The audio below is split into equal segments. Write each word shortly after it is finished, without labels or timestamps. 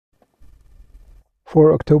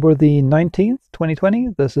For October the 19th, 2020,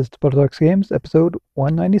 this is Paradox Games, episode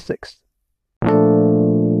 196.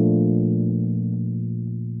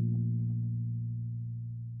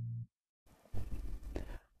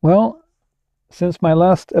 Well, since my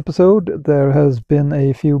last episode, there has been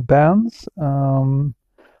a few bans. Omnath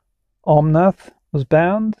was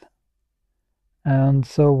banned, and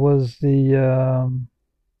so was the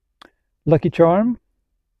Lucky Charm,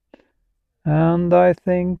 and I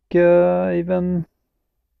think even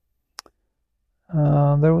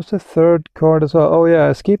there was a third card as well. Oh yeah,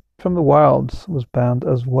 Escape from the Wilds was banned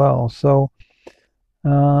as well. So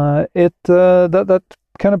that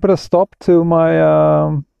kind of put a stop to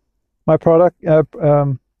my my progress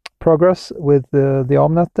with the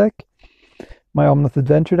Omnath deck, my Omnath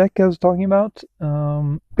Adventure deck I was talking about,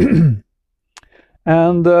 and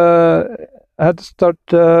I had to start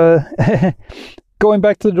going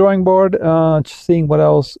back to the drawing board, seeing what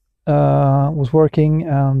else was working,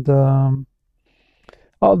 and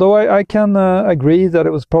although I can agree that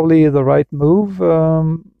it was probably the right move.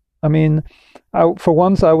 I mean, for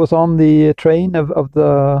once I was on the train of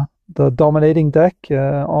the dominating deck.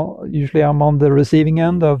 Usually I'm on the receiving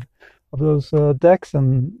end of those decks,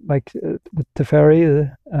 and like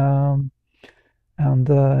Teferi and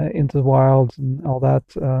Into the Wilds and all that,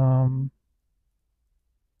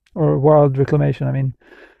 or Wild Reclamation. I mean,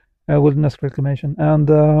 Wilderness Reclamation,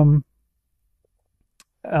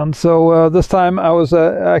 and so this time I was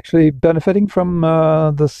actually benefiting from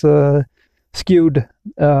this skewed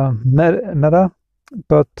meta,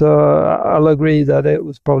 but I'll agree that it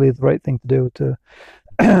was probably the right thing to do to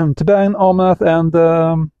to ban Omnath and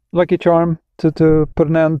Lucky Charm to put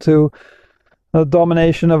an end to the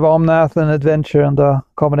domination of Omnath and Adventure and the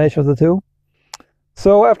combination of the two.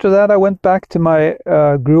 So after that, I went back to my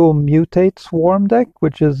Gruul Mutate Swarm deck,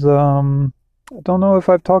 which is I don't know if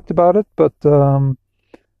I've talked about it, but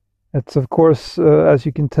it's, of course, as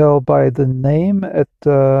you can tell by the name, it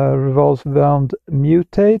revolves around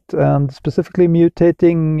mutate, and specifically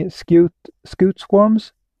mutating scute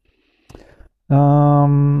swarms.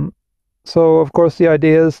 So, of course, the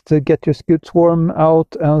idea is to get your scute swarm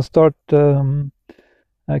out and start creating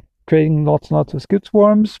lots and lots of scute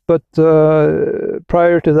swarms. But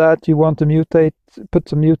prior to that, you want to put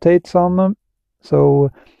some mutates on them,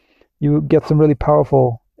 so you get some really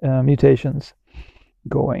powerful mutations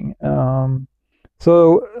going. To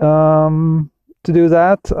do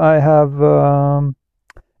that, I have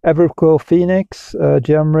Everquill Phoenix,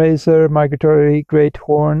 Gemrazor, Migratory Great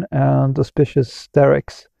Horn, and Auspicious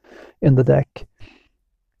Sterex in the deck.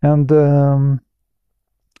 And to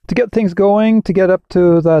get things going, to get up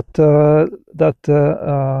to that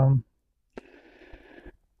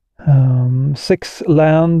 6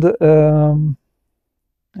 land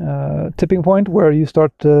tipping point where you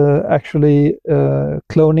start actually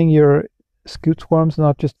cloning your scute swarms,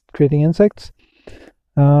 not just creating insects.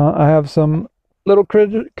 I have some little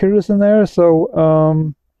critters in there, so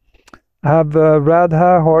I have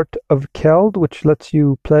Radha, Heart of Keld, which lets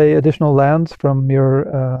you play additional lands from your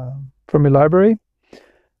library,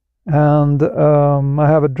 and I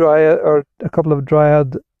have a dryad, or a couple of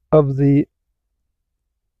dryad of the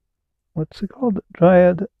what's it called?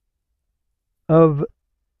 Dryad of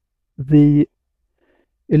the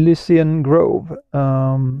Elysian Grove,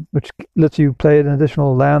 which lets you play an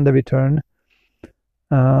additional land every turn.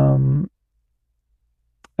 And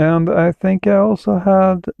I think I also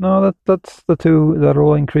had that's the two that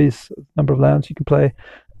will increase the number of lands you can play.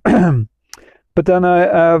 But then I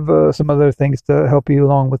have some other things to help you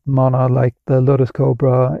along with mana, like the Lotus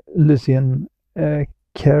Cobra, Elysian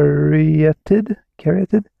Caryatid,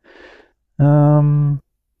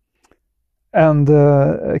 and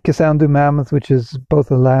Kisandu Mammoth, which is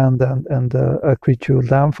both a land and a creature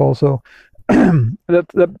with landfall. So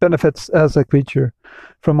that benefits as a creature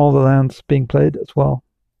from all the lands being played as well.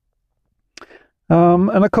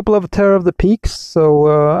 And a couple of Terror of the Peaks. So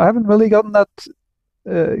I haven't really gotten that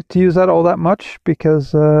to use that all that much,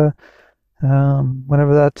 because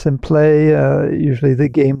whenever that's in play, usually the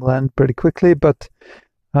game will end pretty quickly. But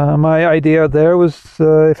my idea there was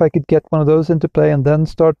if I could get one of those into play and then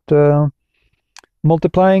start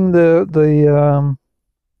multiplying the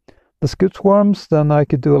scute swarms, then I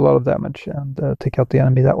could do a lot of damage and take out the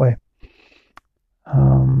enemy that way.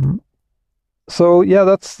 So yeah,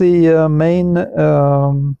 that's the main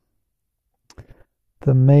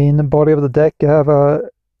body of the deck. I have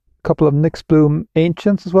a couple of Nyxbloom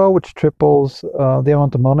Ancients as well, which triples the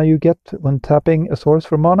amount of mana you get when tapping a source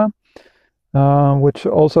for mana, which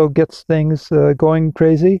also gets things going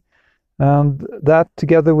crazy. And that,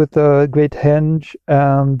 together with the Great Henge,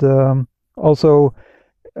 and also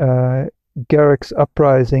Garruk's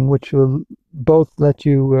Uprising, which will both let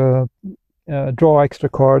you draw extra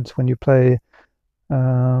cards when you play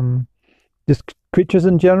just creatures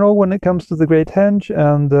in general when it comes to the Great Henge,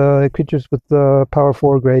 and creatures with the power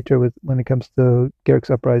 4 greater when it comes to Garruk's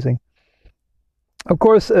Uprising. Of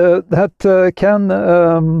course, that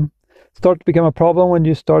can start to become a problem when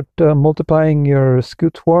you start multiplying your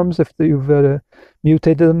Scute Swarms if you've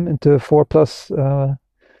mutated them into 4+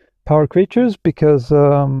 power creatures, because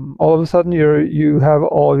all of a sudden you have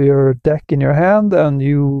all of your deck in your hand and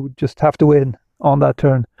you just have to win on that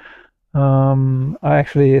turn. I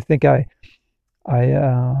actually think I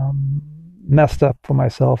messed up for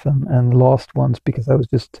myself and lost once because I was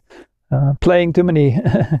just playing too many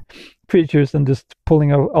creatures and just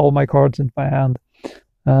pulling all my cards into my hand.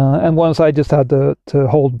 And once I just had to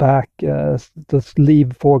hold back, just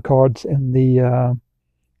leave 4 cards in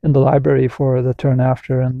the library for the turn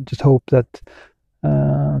after, and just hope that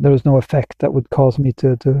there was no effect that would cause me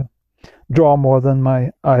to draw more than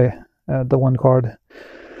the 1 card.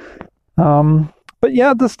 But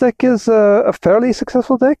yeah, this deck is a fairly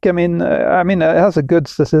successful deck. I mean, it has a good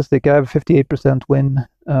statistic. I have 58% win,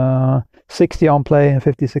 60 on play, and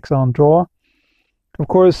 56 on draw. Of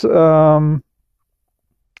course,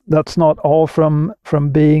 that's not all from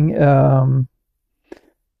being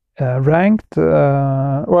ranked.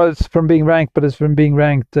 Well, it's from being ranked, but it's from being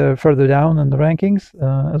ranked further down in the rankings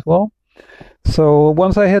as well. So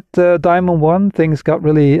once I hit Diamond 1, things got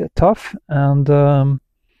really tough, and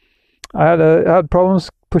I had problems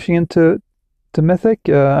pushing into Mythic.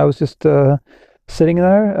 I was just sitting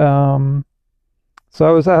there.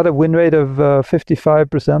 So I had a win rate of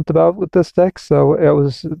 55% about with this deck. So I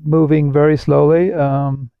was moving very slowly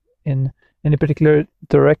in any particular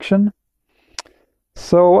direction.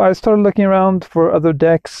 So I started looking around for other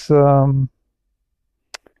decks that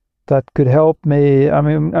could help me. I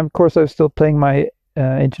mean, of course, I was still playing my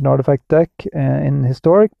Ancient Artifact deck in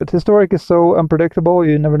Historic, but Historic is so unpredictable.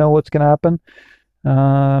 You never know what's going to happen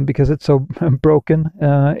because it's so broken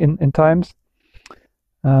in times.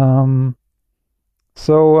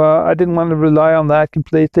 So I didn't want to rely on that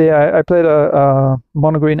completely. I played a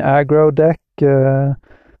mono-green aggro deck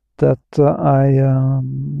that I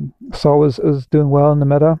saw was doing well in the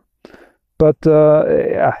meta. But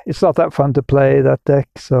yeah, it's not that fun to play that deck,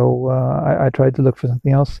 so I tried to look for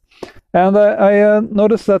something else. And I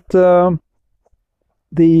noticed that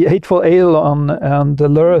the Hateful Eidolon and the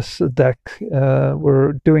Lurrus deck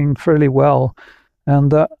were doing fairly well.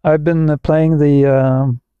 And I've been playing the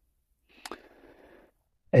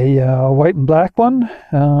a white and black one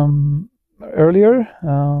earlier,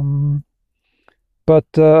 but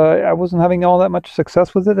I wasn't having all that much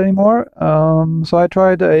success with it anymore. So I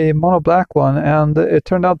tried a mono black one, and it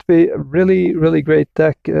turned out to be a really, really great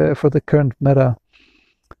deck for the current meta.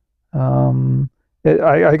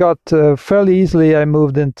 I got fairly easily. I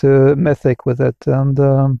moved into Mythic with it,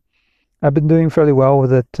 and I've been doing fairly well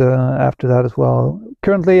with it after that as well.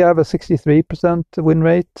 Currently, I have a 63% win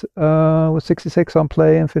rate with 66 on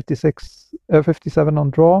play and 57 on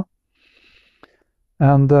draw.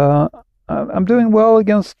 And I'm doing well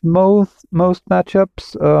against most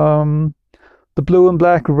matchups. The blue and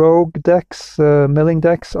black rogue decks, milling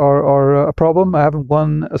decks, are a problem. I haven't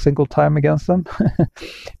won a single time against them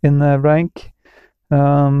in the rank.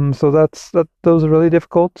 So those are really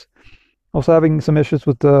difficult. Also having some issues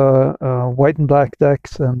with the white and black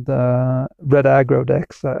decks and red aggro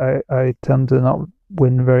decks. I tend to not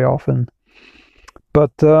win very often.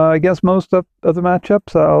 But against most of other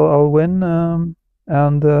matchups, I'll win.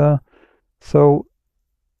 So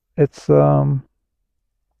it's a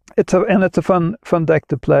fun deck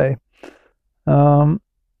to play.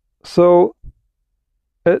 So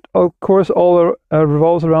it of course all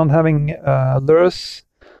revolves around having Lurrus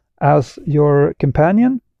as your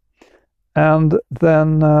companion. And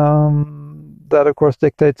then that, of course,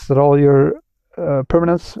 dictates that all your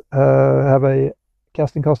permanents have a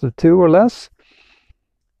casting cost of 2 or less.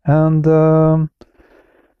 And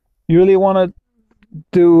you really want to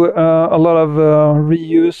do a lot of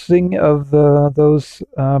reusing of those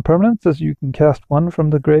permanents, as you can cast 1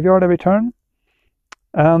 from the graveyard every turn.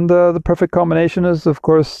 And the perfect combination is, of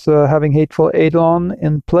course, having Hateful Eidolon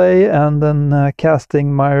in play, and then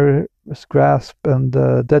casting Mire's Grasp and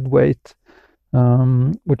Deadweight.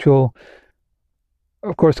 Which will,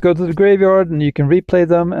 of course, go to the graveyard, and you can replay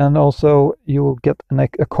them, and also you will get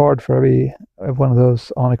a card for every one of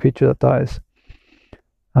those on a creature that dies.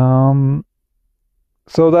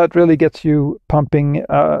 So that really gets you pumping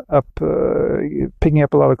up, picking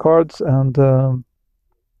up a lot of cards, and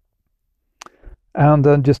and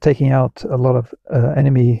then just taking out a lot of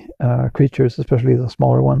enemy creatures, especially the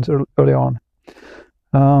smaller ones early on.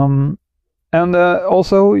 And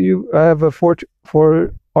also I have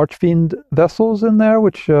four Archfiend vessels in there,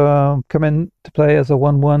 which come into play as a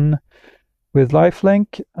 1/1 with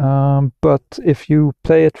lifelink. But if you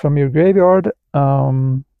play it from your graveyard,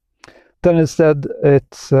 then instead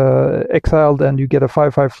it's exiled, and you get a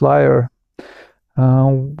 5/5 flyer,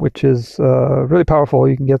 which is really powerful.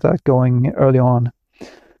 You can get that going early on.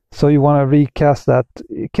 So you want to recast that,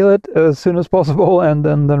 kill it as soon as possible, and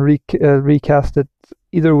then recast it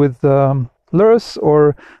either with Lurrus,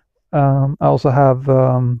 or I also have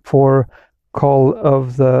 4 Call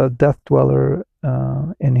of the Death Dweller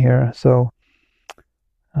in here. So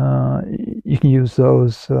you can use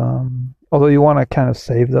those, although you want to kind of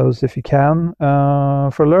save those if you can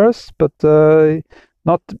for Lurrus, but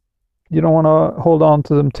you don't want to hold on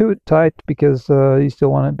to them too tight, because you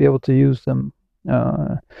still want to be able to use them,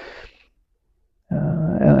 and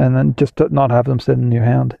then just not have them sit in your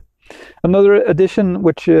hand. Another addition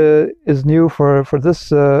which is new for this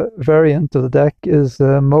variant of the deck is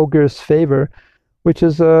Mogre's Favor, which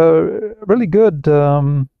is really good.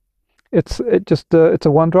 It's a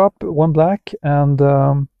 1-drop, 1 black, and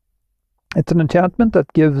it's an enchantment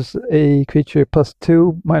that gives a creature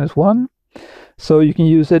 +2/-1. So you can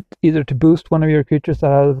use it either to boost one of your creatures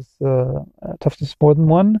that has toughness more than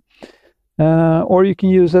 1, or you can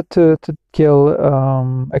use it to kill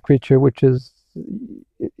a creature which is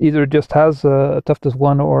either just has a toughness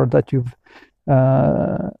 1, or that you've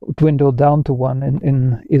dwindled down to 1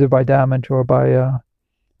 in either by damage or by an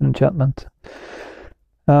enchantment.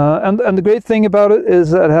 And the great thing about it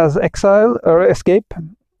is that it has exile or escape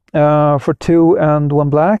for 2 and 1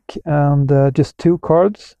 black, and just 2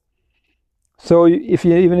 cards. So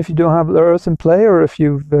even if you don't have Lurrus in play, or if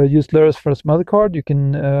you've used Lurrus for some other card, you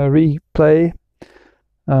can replay.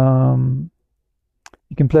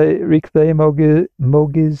 You can replay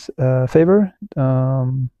Mogre's Favor.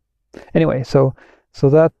 Anyway, so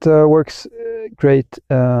that works great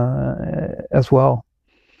as well.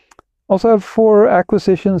 Also have 4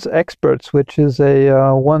 Acquisitions Experts, which is a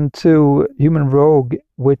 1/2 human rogue,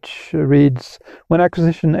 which reads: when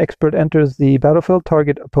Acquisition Expert enters the battlefield,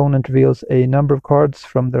 target opponent reveals a number of cards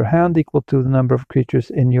from their hand equal to the number of creatures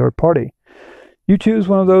in your party. You choose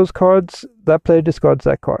one of those cards, that player discards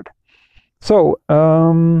that card. So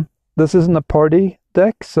this isn't a party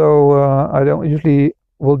deck, so I don't usually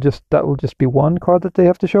that will just be 1 card that they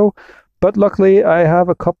have to show. But luckily, I have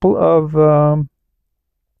a couple of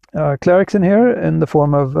clerics in here in the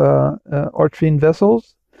form of Archfiend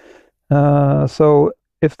vessels. So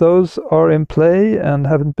if those are in play and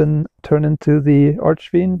haven't been turned into the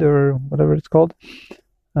Archfiend, or whatever it's called,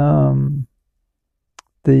 the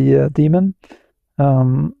demon,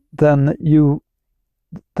 then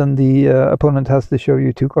the opponent has to show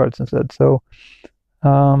you 2 cards instead. So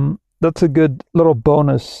that's a good little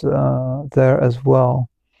bonus there as well.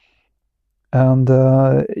 And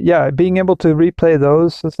being able to replay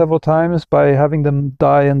those several times by having them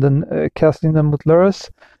die and then casting them with Lurrus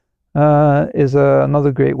is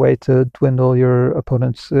another great way to dwindle your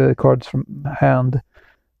opponent's cards from hand.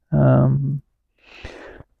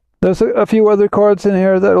 There's a few other cards in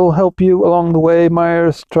here that will help you along the way.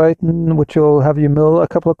 Mire's Triton, which will have you mill a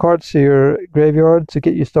couple of cards to your graveyard to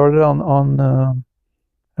get you started on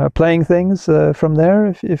playing things from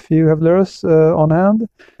there if you have Lurrus on hand.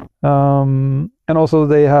 And also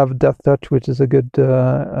they have Death Touch, which is a good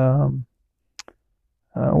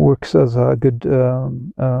works as a good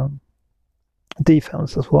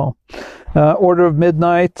defense as well. Order of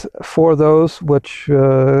Midnight for those, which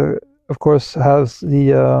of course has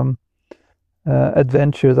the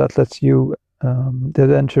adventure that lets you the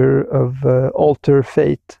adventure of Alter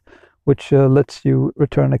Fate, which lets you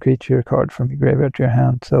return a creature card from your graveyard to your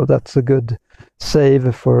hand. So that's a good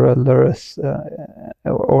save for Lurrus,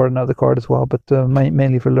 or another card as well, but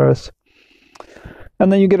mainly for Lurrus.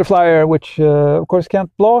 And then you get a flyer, which of course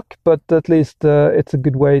can't block, but at least it's a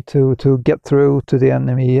good way to get through to the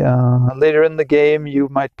enemy. Later in the game, you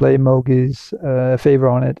might play Mogre's Favor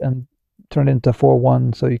on it and turn it into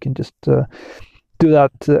 4/1, so you can just do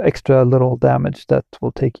that extra little damage that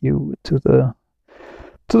will take you to the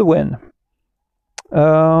win.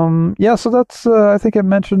 So that's I think I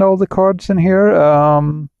mentioned all the cards in here.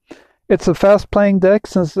 It's a fast-playing deck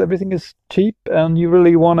since everything is cheap, and you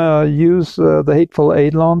really want to use the Hateful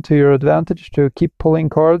Eidolon to your advantage to keep pulling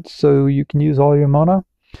cards so you can use all your mana.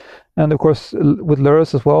 And of course with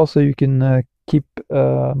Lurrus as well, so you can keep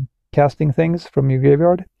casting things from your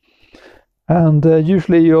graveyard. And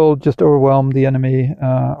usually you'll just overwhelm the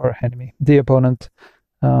the opponent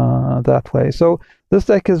that way. So this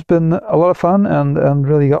deck has been a lot of fun and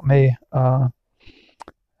really got me a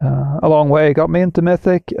long way. It got me into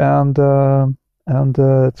Mythic, and I've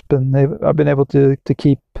been able to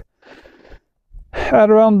keep at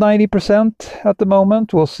around 90% at the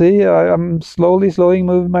moment. We'll see. I'm slowly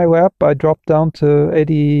moving my way up. I dropped down to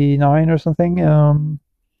 89 or something. I'm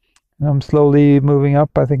slowly moving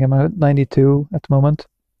up. I think I'm at 92 at the moment.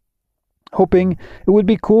 Hoping it would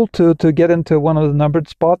be cool to get into one of the numbered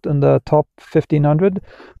spot in the top 1500,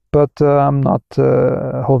 but I'm not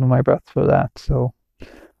holding my breath for that. So,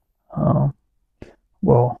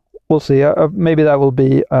 well, we'll see. Maybe that will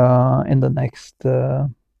be in the next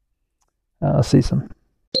season.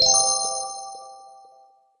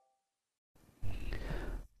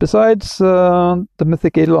 Besides the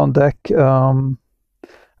Mythic Eidolon deck, I've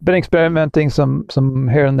been experimenting some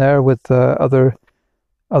here and there with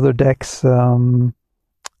other decks, and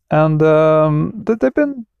they've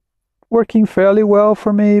been working fairly well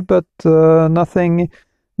for me, but nothing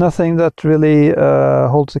that really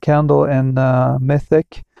holds a candle in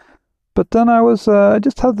Mythic. But then I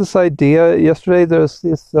just had this idea yesterday. There's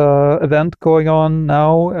this event going on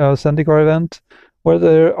now, Zendikar event, where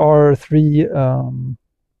there are three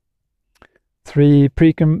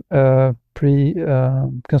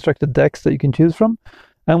constructed decks that you can choose from.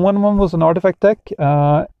 And one was an artifact deck.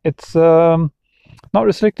 It's not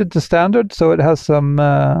restricted to standard, so it has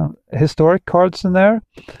some historic cards in there.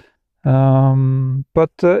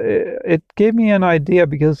 But it gave me an idea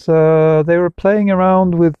because they were playing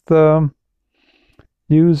around with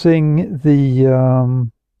using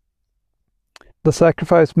the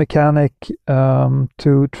sacrifice mechanic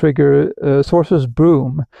to trigger Sorcerer's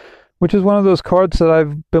Broom, which is one of those cards that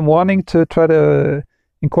I've been wanting to try to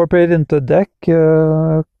incorporate into the deck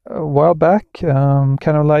a while back,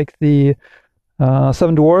 kind of like the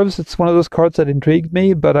Seven Dwarves. It's one of those cards that intrigued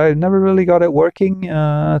me, but I never really got it working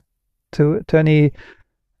to any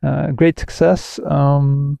great success.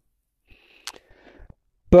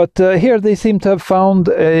 But here they seem to have found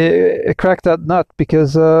a crack that nut,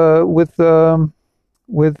 because with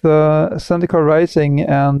Zendikar Rising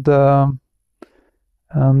and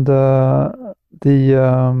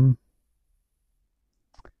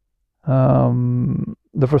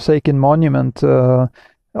the Forsaken Monument,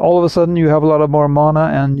 all of a sudden you have a lot of more mana,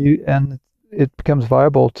 and it becomes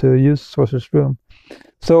viable to use Sorcerer's Broom.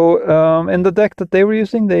 So in the deck that they were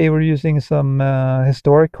using some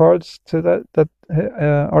historic cards to that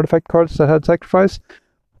artifact cards that had sacrifice.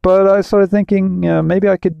 But I started thinking maybe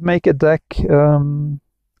I could make a deck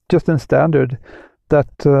just in standard that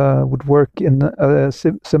would work in a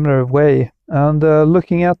similar way. And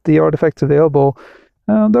looking at the artifacts available,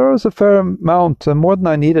 there was a fair amount, more than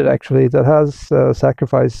I needed actually, that has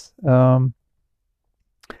sacrifice.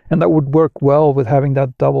 And that would work well with having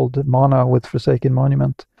that doubled mana with Forsaken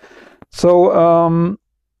Monument. So,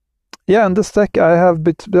 yeah, in this deck I have,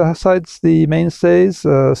 besides the mainstays,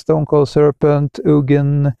 Stonecoil Serpent,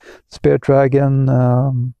 Ugin, Spear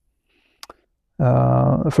Dragon,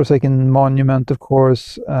 Forsaken Monument, of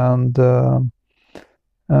course, and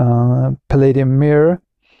Palladium Mirror.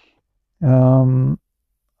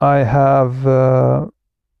 I have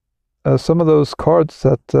some of those cards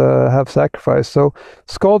that have sacrifice. So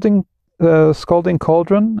Scalding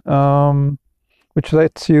Cauldron, which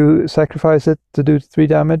lets you sacrifice it to do 3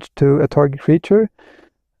 damage to a target creature.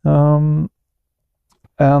 And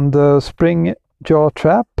Spring Jaw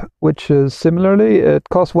Trap, which is similarly, it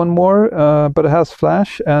costs 1 more, but it has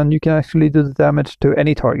flash, and you can actually do the damage to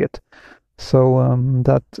any target. So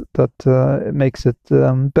that makes it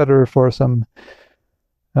better for some,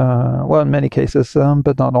 well, in many cases,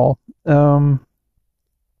 but not all.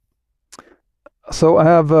 So I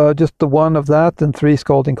have just the 1 of that and 3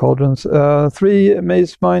 Scalding Cauldrons. 3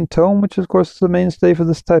 Mazemind Tome, which of course is the mainstay for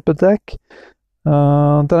this type of deck.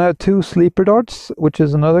 Then I have 2 Sleeper Darts, which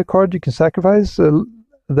is another card you can sacrifice. The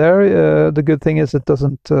good thing is it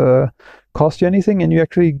doesn't cost you anything, and you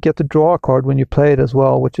actually get to draw a card when you play it as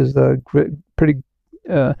well, which is turned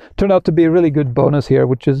out to be a really good bonus here,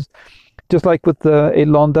 which is just like with the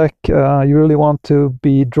Eidolon deck. You really want to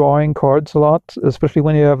be drawing cards a lot, especially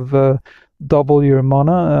when you have double your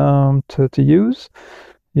mana to use.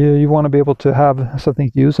 You want to be able to have something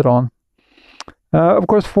to use it on. Of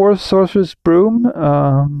course, 4 Sorcerer's Broom,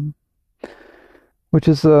 which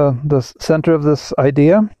is the center of this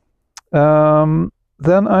idea.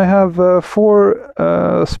 Then I have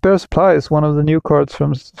 4 Spare Supplies, one of the new cards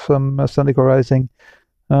from Zendikar Rising,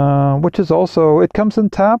 which is also, it comes in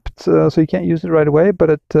tapped, so you can't use it right away, but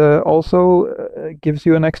it also gives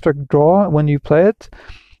you an extra draw when you play it,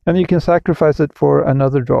 and you can sacrifice it for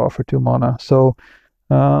another draw for 2 mana. So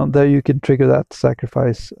there you can trigger that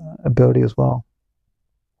sacrifice ability as well.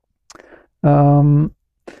 Then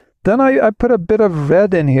I put a bit of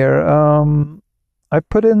red in here. I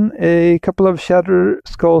put in a couple of Shatter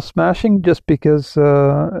Skull Smashing just because,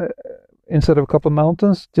 instead of a couple of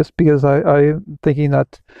mountains, just because I'm thinking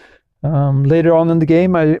that later on in the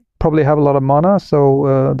game I probably have a lot of mana,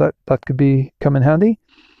 so that could come in handy.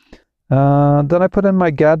 Then I put in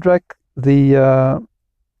my Gadrak, the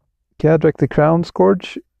Crown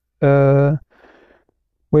Scourge,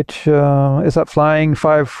 which is that flying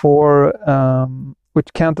 5/4,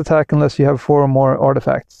 which can't attack unless you have 4 or more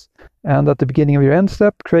artifacts. And at the beginning of your end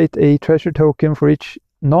step, create a treasure token for each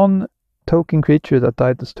non-token creature that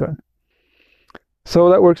died this turn. So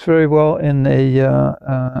that works very well in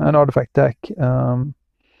an artifact deck.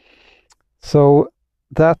 So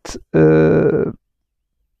that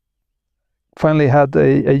finally had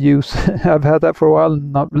a use. I've had that for a while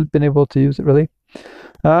and not been able to use it really.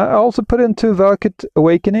 I also put in 2 Valakut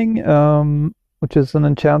Awakening, which is an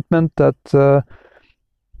enchantment that,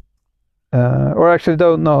 or actually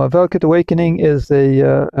don't know. Valakut Awakening is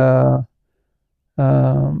one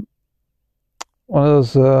of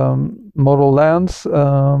those modal lands,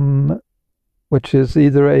 which is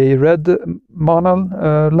either a red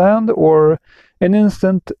mana land or an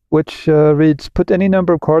instant which reads, put any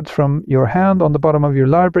number of cards from your hand on the bottom of your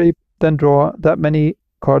library, then draw that many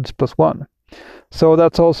cards +1. So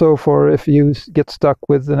that's also for if you get stuck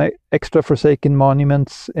with an extra Forsaken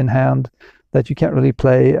Monuments in hand that you can't really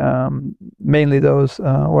play, mainly those,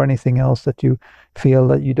 or anything else that you feel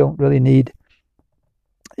that you don't really need.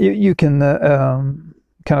 You can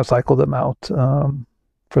kind of cycle them out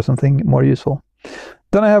for something more useful.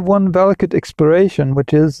 Then I have 1 Valakut Exploration,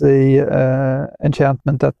 which is a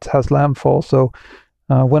enchantment that has landfall. So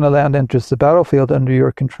when a land enters the battlefield under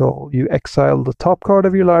your control, you exile the top card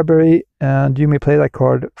of your library, and you may play that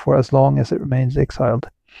card for as long as it remains exiled.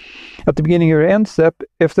 At the beginning of your end step,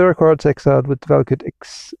 if there are cards exiled with Valakut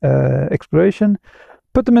Exploration,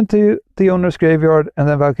 put them into the owner's graveyard, and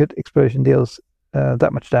then Valakut Exploration deals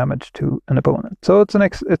that much damage to an opponent. So it's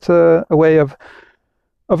a way of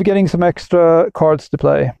getting some extra cards to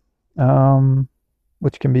play,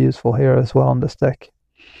 which can be useful here as well in this deck.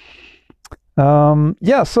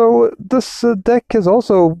 So this deck has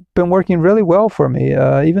also been working really well for me,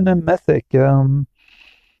 even in Mythic.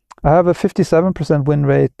 I have a 57% win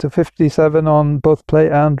rate, 57 on both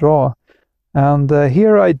play and draw. And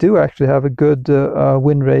here I do actually have a good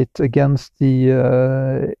win rate against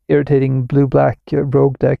the irritating blue-black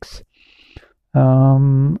rogue decks.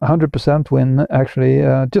 100% win, actually.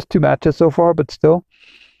 Just 2 matches so far, but still.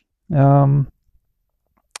 And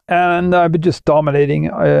I've been just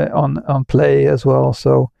dominating on play as well.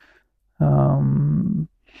 So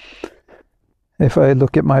if I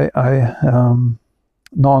look at my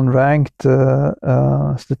non-ranked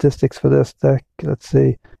statistics for this deck, let's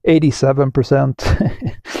see, 87%.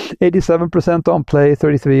 87% on play,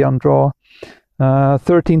 33 on draw,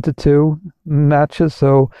 13-2 matches.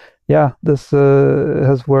 So yeah, this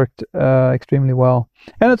has worked extremely well,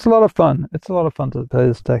 and it's a lot of fun. It's a lot of fun to play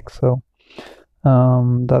this deck. So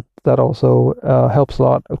that also helps a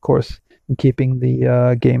lot, of course, in keeping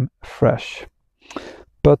the game fresh.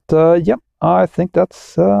 But yeah, I think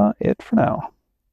that's it for now.